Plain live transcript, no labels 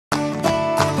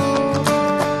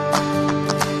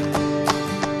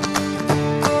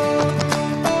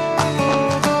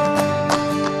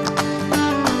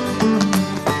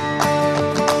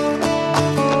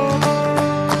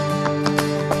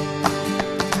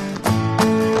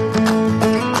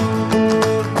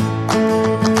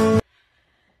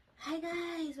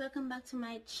back to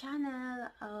my channel.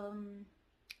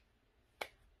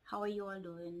 How are you all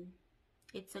doing?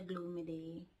 It's a gloomy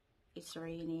day, it's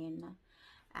raining,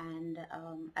 and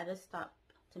I just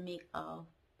stopped to make a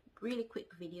really quick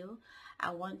video. I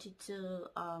wanted to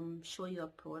show you a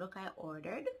product I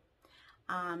ordered.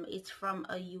 It's from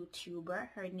a YouTuber.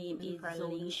 Her name is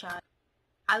Zonisha.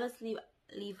 I'll just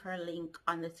leave her link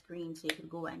on the screen so you can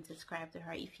go and subscribe to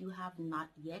her if you have not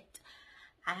yet.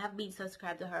 I have been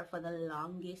subscribed to her for the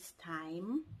longest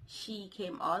time. She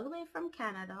came all the way from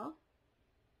Canada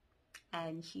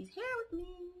and she's here with me.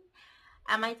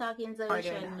 Am I talking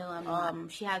Zonisha? No, I'm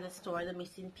not. She has a store, The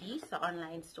Missing Piece, an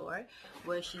online store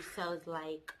where she sells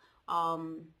like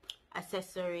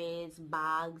accessories,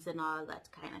 bags, and all that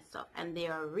kind of stuff, and they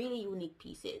are really unique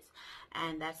pieces,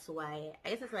 and that's why I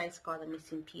guess that's why it's called a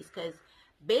missing piece, because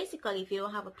basically if you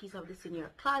don't have a piece of this in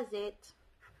your closet,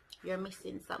 you're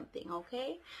missing something.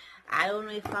 Okay, I don't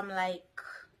know if I'm like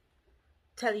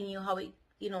telling you how it,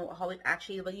 you know, how it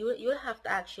actually, but you'll have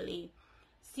to actually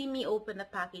see me open the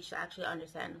package to actually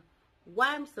understand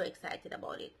why I'm so excited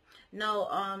about it.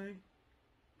 Now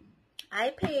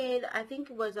I paid, I think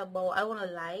it was about, I want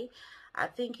to lie, I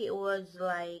think it was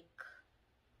like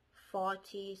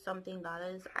 $40 something.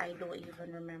 I don't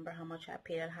even remember how much I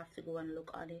paid. I'll have to go and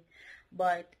look on it,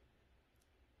 but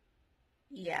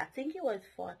yeah, I think it was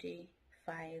 $45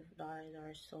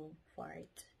 or so for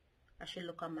it. I should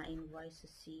look on my invoice to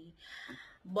see,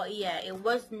 but yeah, it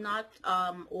was not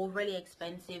overly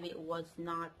expensive. It was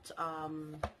not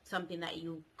something that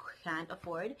you can't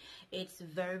afford. It's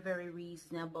very, very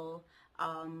reasonable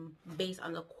based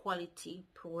on the quality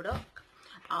product.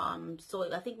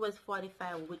 So I think it was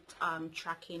 45 with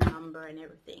tracking number and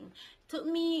everything. Took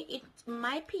me,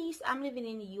 my piece, I'm living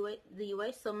in the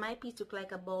US, so my piece took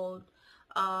like about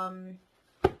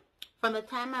from the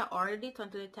time I ordered it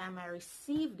until the time I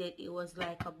received it, it was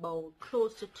like about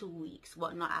close to 2 weeks,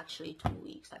 but not actually 2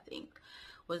 weeks. I think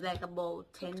it was like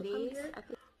about 10 days. I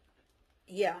think.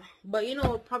 Yeah, but you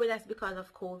know, probably that's because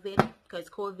of COVID, because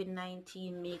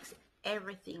COVID-19 makes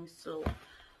everything slow.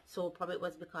 So probably it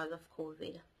was because of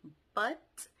COVID. But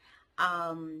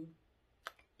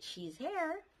she's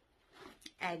here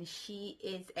and she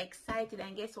is excited,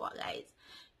 and guess what, guys?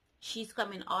 She's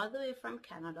coming all the way from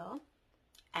Canada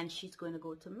and she's going to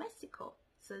go to Mexico.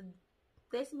 So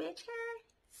this bitch here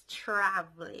is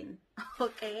traveling.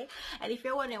 Okay, and if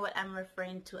you're wondering what I'm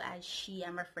referring to as she,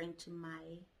 I'm referring to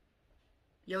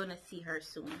you're gonna see her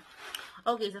soon.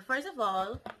 Okay, so first of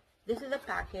all, this is a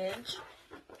package.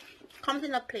 Comes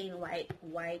in a plain white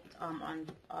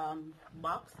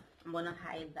box. I'm gonna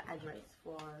hide the address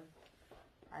for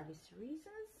privacy reasons.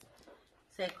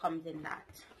 So it comes in that.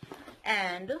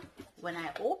 And when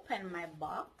I open my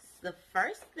box, the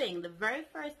very first thing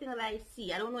that I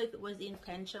see, I don't know if it was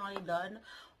intentionally done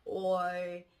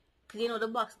or, because you know the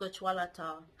box got through a lot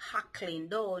of hackling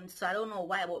down, so I don't know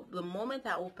why, but the moment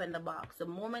I opened the box,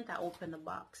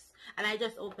 and I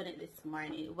just opened it this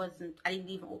morning, I didn't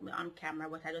even open it on camera,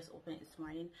 but I just opened it this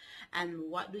morning, and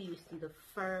what do you see? The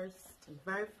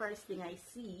very first thing I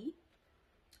see,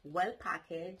 well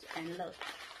packaged, and look,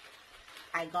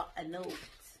 I got a note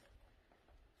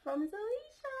from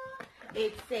Zonisha.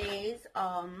 It says,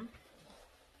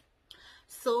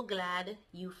 so glad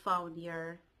you found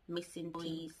your missing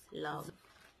piece, love.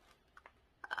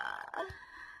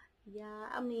 Yeah,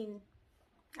 I mean,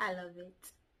 I love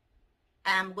it.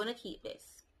 I'm gonna keep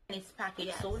this. And it's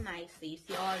packaged so nicely. You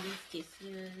see all these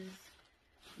tissues,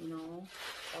 you know,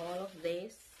 all of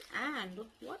this. And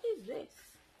what is this?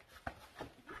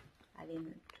 I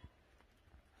didn't.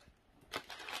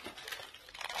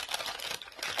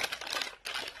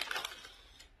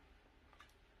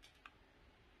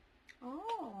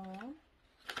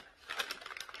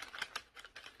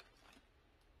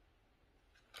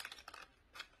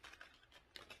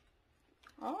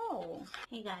 Oh,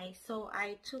 hey guys, so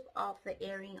I took off the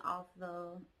earring of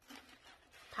the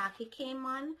pack it came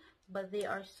on, but they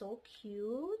are so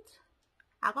cute.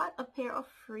 I got a pair of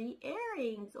free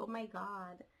earrings. Oh my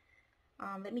god.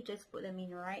 Let me just put them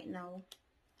in right now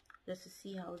just to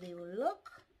see how they will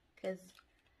look, because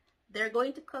they're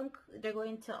going to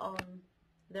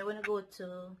go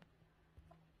to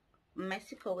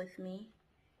Mexico with me.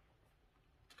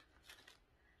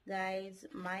 Guys,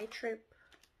 my trip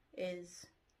is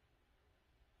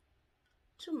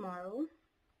tomorrow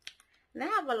and I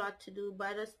have a lot to do, but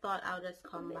I just thought I'll just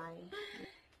come by.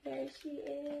 There she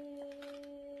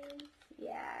is.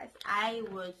 Yes, I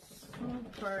was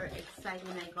super excited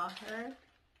when I got her.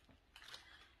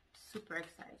 Super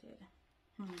excited.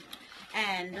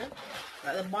 And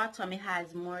at the bottom it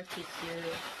has more tissue,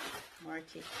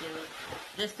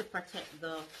 just to protect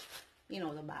the you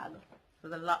know, the bag.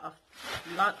 There's a lot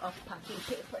of packing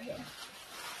paper here.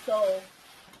 So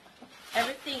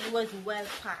everything was well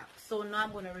packed. So now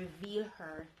I'm going to reveal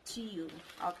her to you.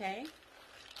 Okay?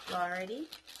 You all ready?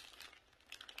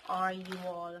 Are you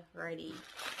all ready?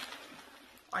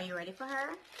 Are you ready for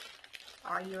her?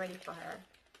 Are you ready for her?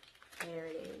 There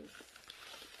it is.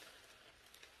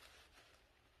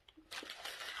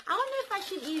 I don't know if I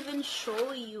should even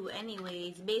show you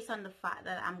anyways, based on the fact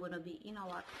that I'm going to be, you know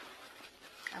what?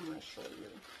 I'm going to show you.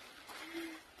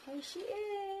 Here she is.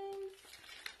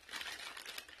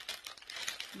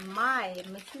 My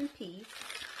missing piece.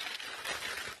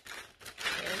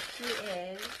 There she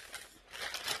is.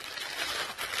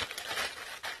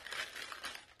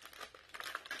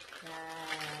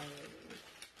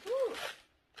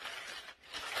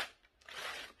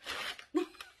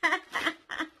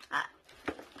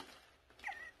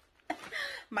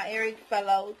 My earring fell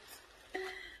out.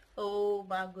 Oh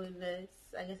my goodness.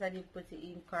 I guess I didn't put it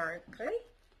in correctly.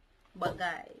 But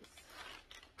guys,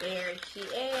 there she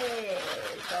is.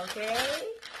 Okay?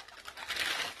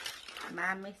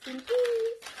 My missing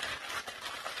piece.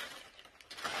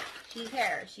 She's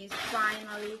here. She's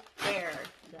finally here,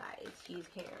 guys. She's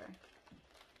here.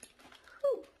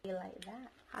 Whew. You like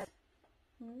that?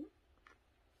 Hmm?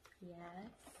 Yes.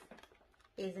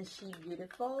 Isn't she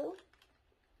beautiful?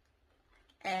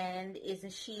 And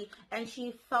isn't she, and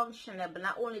she's functional, but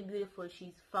not only beautiful,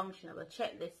 she's functional. But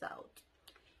check this out.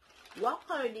 What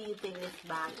color do you think this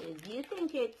bag is? Do you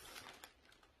think it's,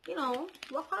 you know,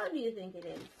 what color do you think it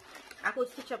is? I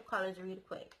could switch up colors real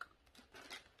quick.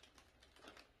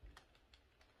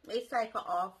 It's like an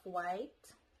off-white,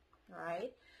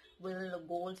 right? With little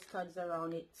gold studs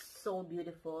around it. So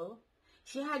beautiful.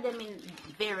 She had them in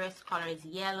various colors.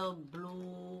 Yellow,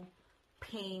 blue,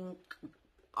 pink,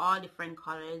 all different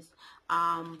colors.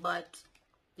 But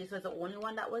this was the only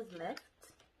one that was left.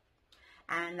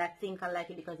 And I think I like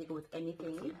it because it goes with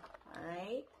anything.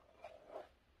 Alright.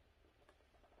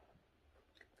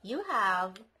 You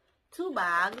have 2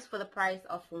 bags for the price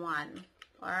of 1.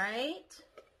 Alright.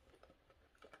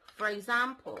 For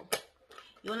example,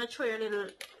 you want to throw your little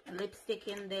lipstick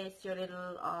in this, your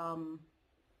little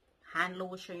hand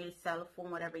lotion, your cell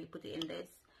phone, whatever, you put it in this.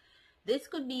 This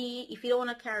could be, if you don't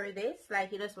want to carry this,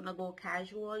 like you just want to go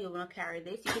casual, you want to carry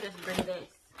this, you could just bring this,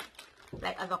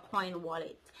 like as a coin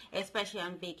wallet. Especially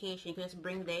on vacation, you can just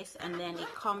bring this, and then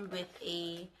it comes with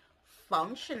a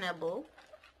functionable.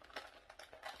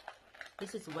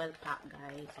 This is well packed,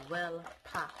 guys. Well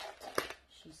packed.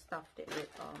 She stuffed it with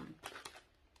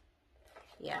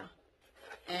yeah.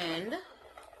 And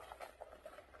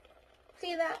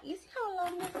see that? You see how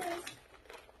long this is?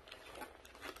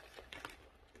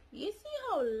 You see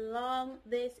how long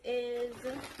this is?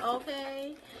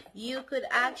 Okay. You could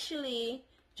actually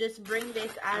just bring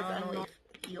this as a.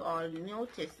 You all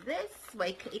notice this, but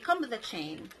it comes with a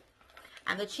chain,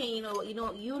 and the chain,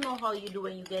 you know how you do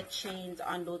when you get chains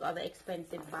on those other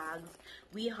expensive bags.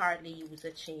 We hardly use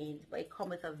a chain, but it comes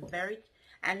with a very,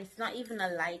 and it's not even a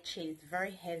light chain, it's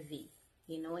very heavy,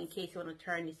 you know, in case you want to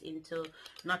turn this into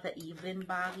not an evening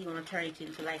bag, you want to turn it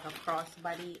into like a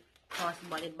crossbody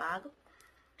bag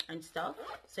and stuff.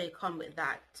 So it comes with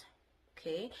that.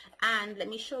 Okay, and let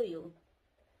me show you,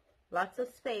 lots of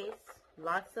space.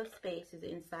 Lots of space is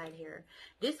inside here.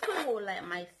 This could hold like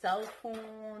my cell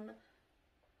phone.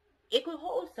 It could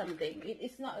hold something.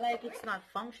 It's not like it's not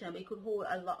functional, but it could hold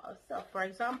a lot of stuff. For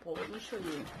example, let me show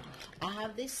you. I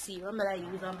have this serum that I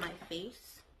use on my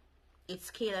face.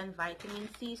 It's Kale and Vitamin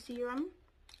C serum.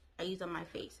 I use on my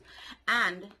face.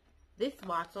 And this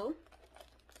bottle,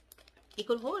 it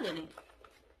could hold in it.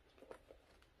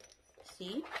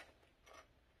 See?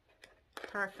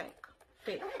 Perfect.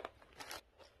 Fit.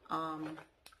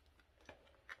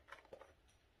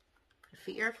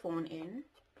 Fit your phone in,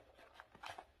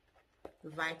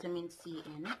 vitamin C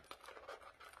in.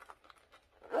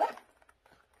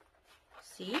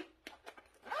 See?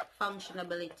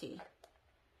 Functionality.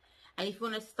 And if you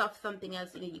want to stuff something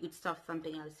else in it, you could stuff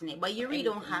something else in it. But you really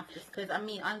don't have to, because I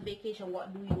mean, on vacation, what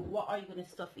are you going to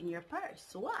stuff in your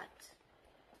purse? What?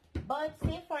 But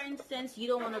say for instance, you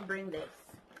don't want to bring this.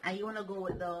 And you want to go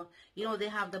with the, you know, they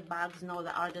have the bags now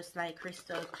that are just like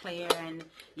crystal clear, and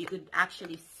you could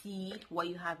actually see what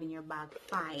you have in your bag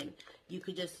fine. You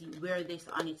could just wear this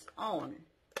on its own.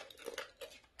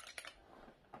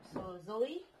 So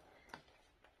Zoe,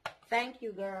 thank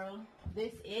you, girl.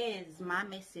 This is my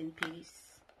missing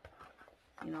piece.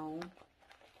 You know,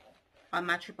 on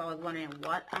my trip I was wondering,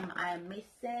 what am I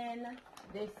missing?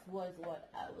 This was what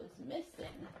I was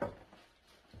missing.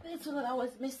 This is what I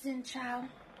was missing, child.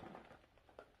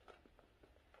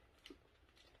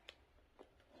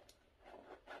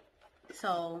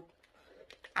 So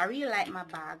I really like my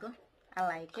bag. I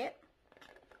like it,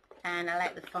 and I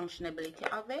like the functionality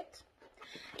of it.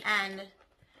 And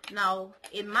now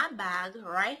in my bag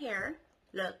right here,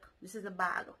 look, this is a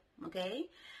bag, okay?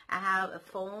 I have a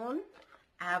phone,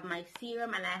 I have my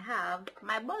serum, and I have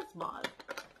my buzz ball.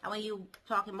 And when you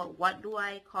talking about what do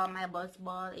I call my buzz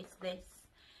ball, it's this.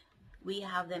 We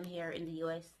have them here in the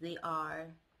US. They are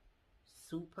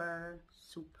super,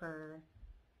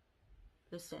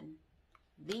 listen,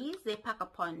 these, they pack a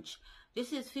punch.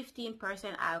 This is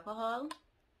 15% alcohol,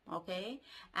 okay?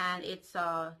 And it's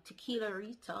a tequila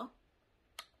Rita,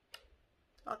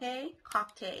 okay,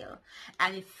 cocktail,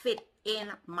 and it fit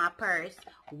in my purse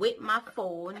with my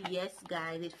phone. Yes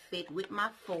guys, it fit with my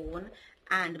phone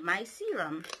and my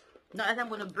serum. Not that I'm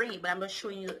going to bring it, but I'm just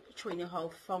showing you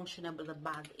how functionable the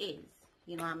bag is,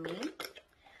 you know what I mean?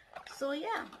 So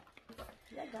yeah,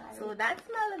 so that's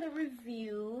my little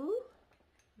review.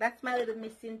 That's my little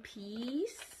missing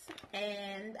piece.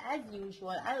 And as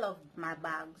usual, I love my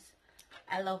bags.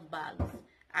 I love bags.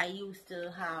 I used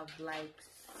to have like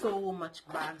so much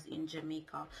bags in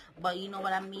Jamaica, but you know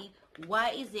what I mean?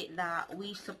 Why is it that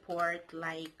we support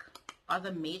like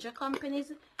other major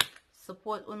companies?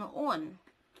 Support on our own.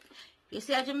 You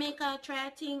see, a Jamaica try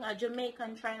a thing, a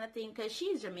Jamaican trying a thing, because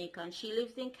she's Jamaican. She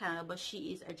lives in Canada, but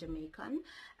she is a Jamaican.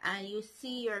 And you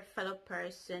see your fellow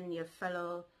person, your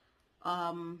fellow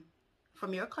from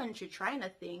your country trying a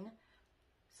thing,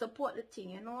 support the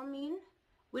thing, you know what I mean?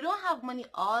 We don't have money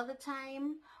all the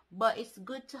time, but it's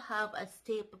good to have a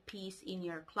staple piece in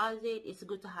your closet. It's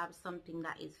good to have something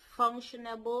that is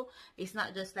functionable. It's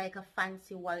not just like a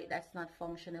fancy wallet that's not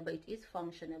functionable. It is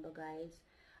functionable, guys.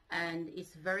 And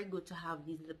it's very good to have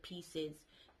these little pieces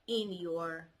in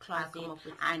your closet. I'll come up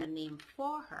with a name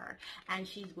for her. And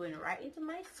she's going right into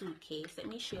my suitcase. Let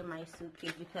me show you my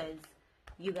suitcase because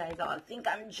you guys all think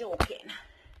I'm joking.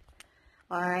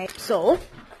 Alright, so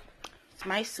it's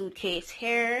my suitcase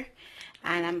here,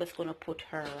 and I'm just gonna put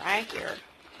her right here.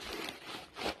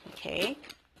 Okay.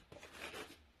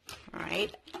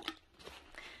 Alright.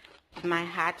 My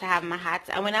hat, I have my hat.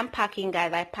 And when I'm packing,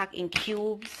 guys, I pack in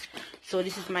cubes. So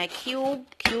this is my cube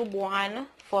one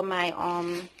for my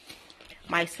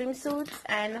my swimsuits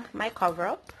and my cover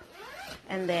up.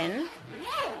 And then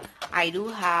I do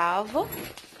have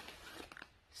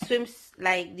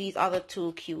like these other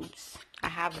two cubes. I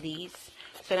have these.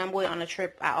 So when I'm going on a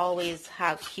trip, I always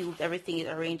have cubes. Everything is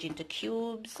arranged into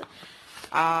cubes.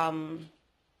 I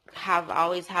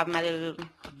always have my little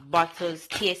bottles,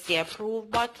 TSA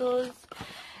approved bottles.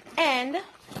 And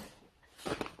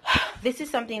this is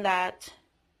something that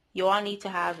you all need to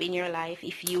have in your life.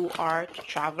 If you are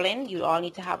traveling, you all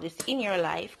need to have this in your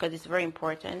life because it's very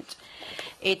important.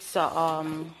 It's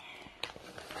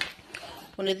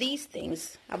one of these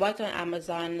things I bought on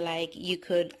Amazon. Like, you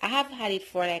could, I have had it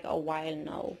for like a while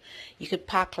now. You could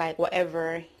pack like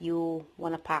whatever you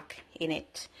want to pack in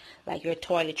it, like your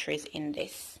toiletries in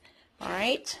this. All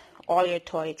right, all your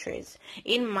toiletries.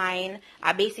 In mine,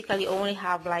 I basically only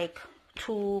have like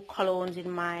 2 colognes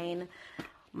in mine,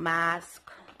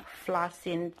 mask,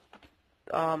 flossing.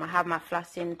 I have my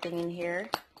flossing thing in here,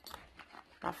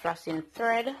 my flossing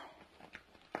thread.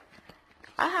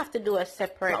 I have to do a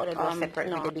separate,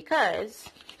 video because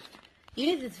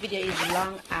you know this video is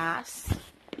long ass.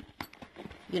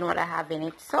 You know what I have in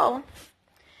it. So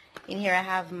in here I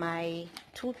have my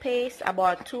toothpaste. I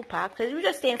bought 2 packs because we're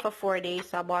just staying for 4 days,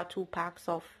 so I bought 2 packs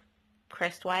of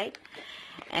Crest White.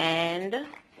 And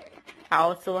I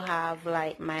also have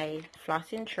like my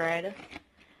flossing thread.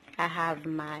 I have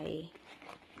my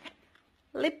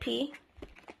lippy.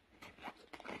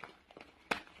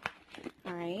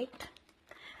 Alright.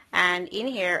 And in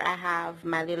here I have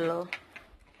my little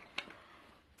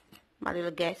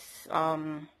Guess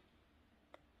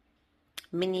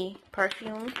mini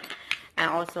perfume. And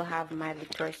I also have my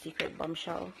Victoria's Secret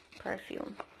Bombshell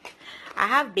perfume. I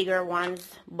have bigger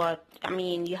ones, but I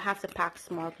mean, you have to pack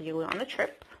small because you're going on a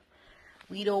trip.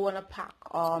 We don't want to pack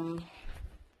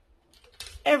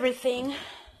everything. Let's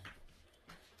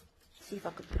see if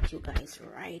I could put you guys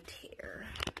right here.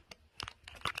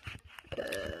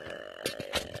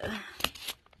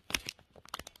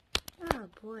 Oh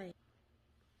boy.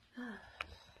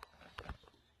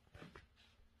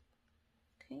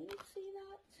 Can you see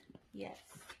that? Yes.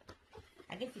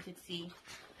 I guess you could see.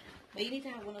 But you need to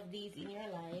have one of these in your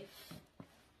life.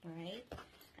 Alright.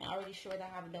 I already showed I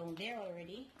have it down there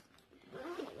already.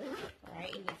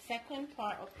 Alright, in the second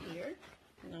part up here.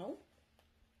 No.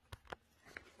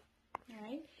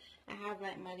 Alright. I have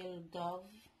like my little Dove.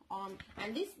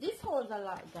 And this holds a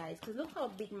lot, guys, because look how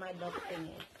big my Dove thing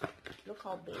is. Look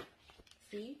how big.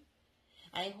 See?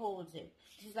 I holds it.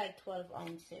 This is like 12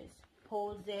 ounces.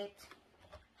 Holds it.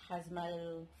 Has my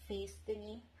little face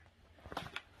thingy.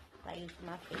 I use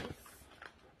my face.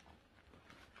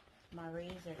 My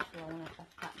razor too. I want to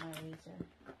cut my razor.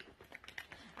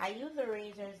 I use the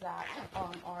razors that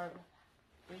are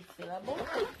refillable.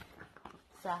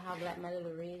 So I have like my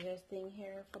little razors thing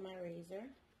here for my razor.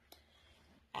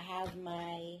 I have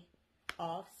my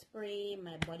off spray,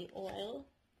 my body oil.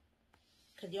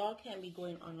 Because y'all can't be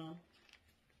going on a...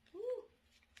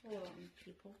 hold on,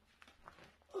 people.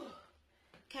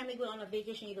 Can't be going on a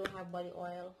vacation, you don't have body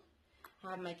oil. I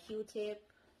have my Q-tip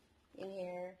in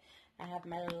here. I have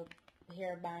my little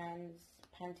hair bands,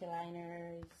 panty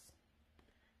liners,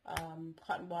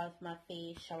 cotton ball for my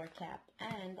face, shower cap,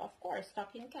 and of course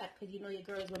stocking cap, because you know your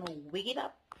girl is gonna wig it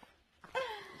up.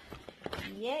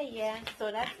 Yeah,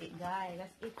 so that's it, guys.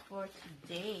 That's it for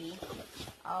today.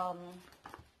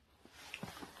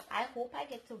 I hope I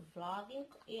get to vlogging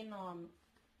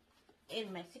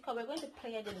in Mexico. We're going to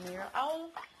play at the mirror.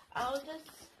 I'll just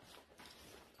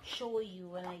show you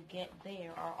when I get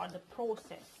there, or on the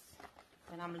process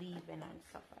when I'm leaving and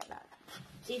stuff like that,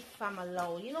 if I'm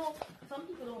allowed. You know, some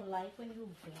people don't like when you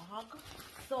vlog,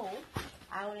 so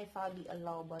I don't know if I'll be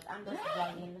allowed, but I'm just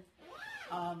vlogging.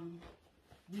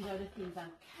 These are the things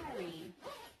I'm carrying,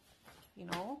 you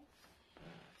know.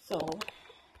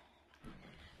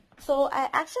 So I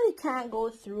actually can't go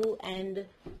through and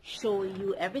show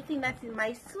you everything that's in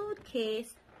my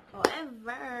suitcase.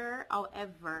 However,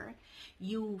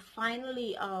 you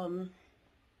finally, I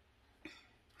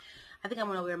think I'm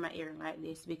going to wear my earring like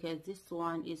this because this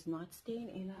one is not staying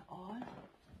in at all.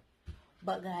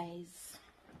 But guys,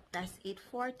 that's it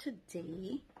for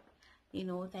today. You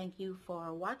know, thank you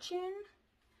for watching.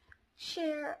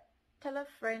 Share, tell a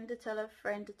friend to tell a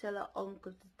friend to tell an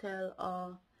uncle to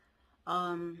tell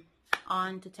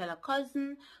aunt to tell a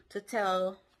cousin to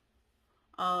tell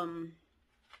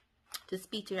to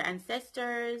speak to your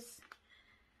ancestors,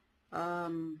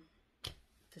 to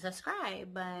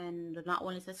subscribe, and not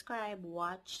only subscribe,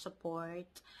 watch,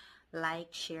 support,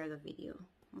 like, share the video.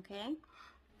 Okay,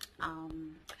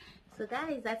 so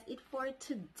guys, that's it for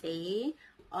today.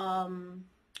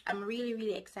 I'm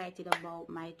really excited about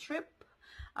my trip.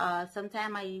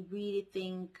 Sometimes I really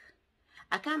think,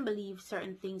 I can't believe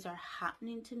certain things are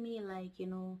happening to me, like, you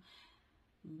know,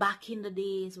 back in the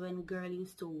days when girl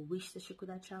used to wish that she could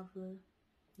have traveled,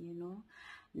 you know.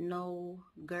 No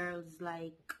girls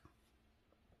like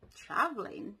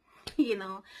traveling, you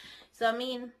know. So I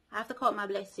mean, I have to count my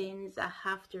blessings. I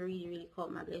have to really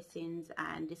count my blessings,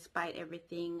 and despite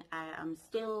everything, I am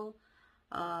still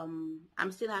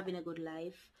having a good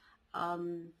life.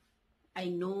 I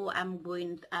know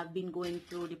I've been going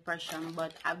through depression,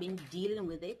 but I've been dealing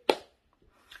with it.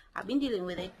 I've been dealing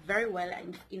with it very well,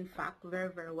 and in fact,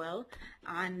 very well.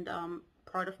 And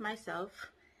proud of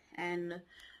myself, and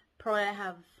proud I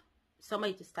have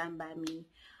somebody to stand by me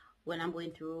when I'm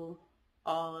going through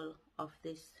all of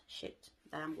this shit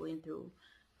that I'm going through.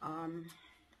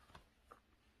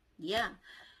 Yeah.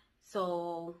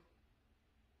 So,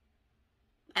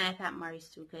 and I thank Maurice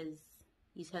too, because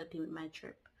he's helping with my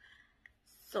trip.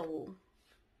 So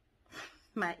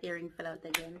my earring fell out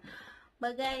again.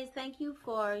 But guys, thank you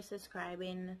for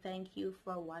subscribing, thank you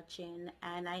for watching.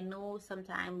 And I know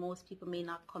sometimes most people may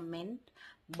not comment,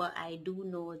 but I do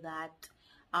know that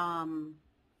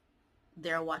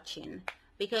they're watching,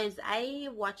 because I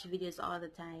watch videos all the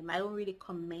time. I don't really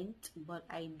comment, but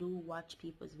I do watch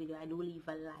people's video. I do leave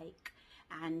a like,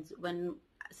 and when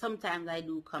sometimes I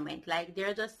do comment. Like, there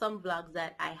are just some vlogs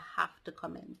that I have to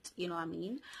comment, you know what I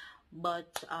mean?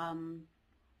 But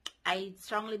I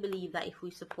strongly believe that if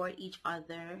we support each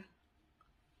other,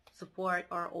 support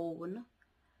our own,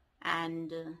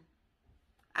 and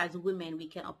as women, we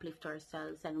can uplift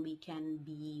ourselves and we can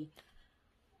be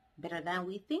better than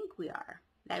we think we are.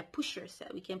 Like, push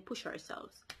yourself. We can push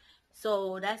ourselves.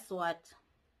 So that's what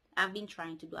I've been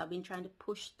trying to do. I've been trying to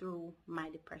push through my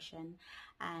depression,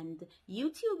 and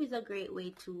YouTube is a great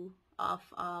way to of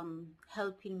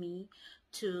helping me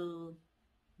to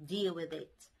deal with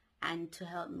it and to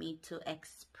help me to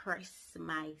express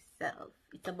myself.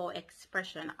 It's about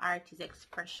expression. Art is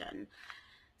expression.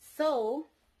 So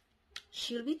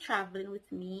she'll be traveling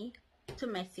with me to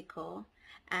Mexico,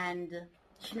 and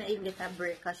she didn't even get a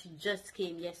break because she just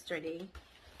came yesterday.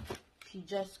 She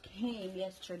just came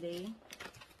yesterday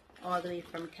all the way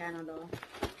from Canada,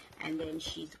 and then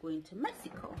she's going to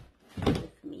Mexico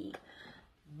with me.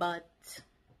 But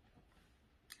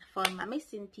for my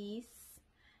missing piece,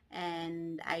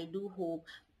 and I do hope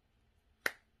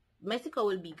Mexico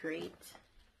will be great.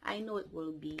 I know it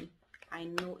will be. I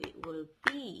know it will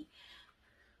be.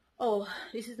 Oh,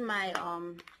 this is my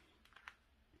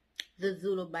the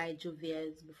Zulu by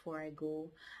Juvia's Before I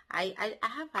Go. I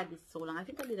have had this so long. I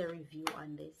think I did a review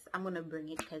on this. I'm gonna bring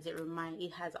it because it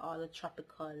has all the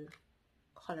tropical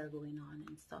color going on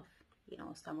and stuff, you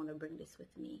know, so I'm gonna bring this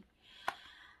with me.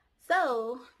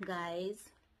 So guys,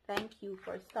 thank you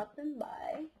for stopping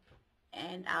by,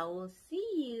 and I will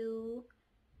see you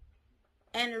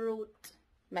en route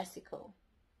Mexico.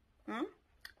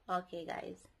 Okay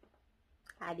guys,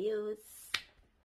 adios.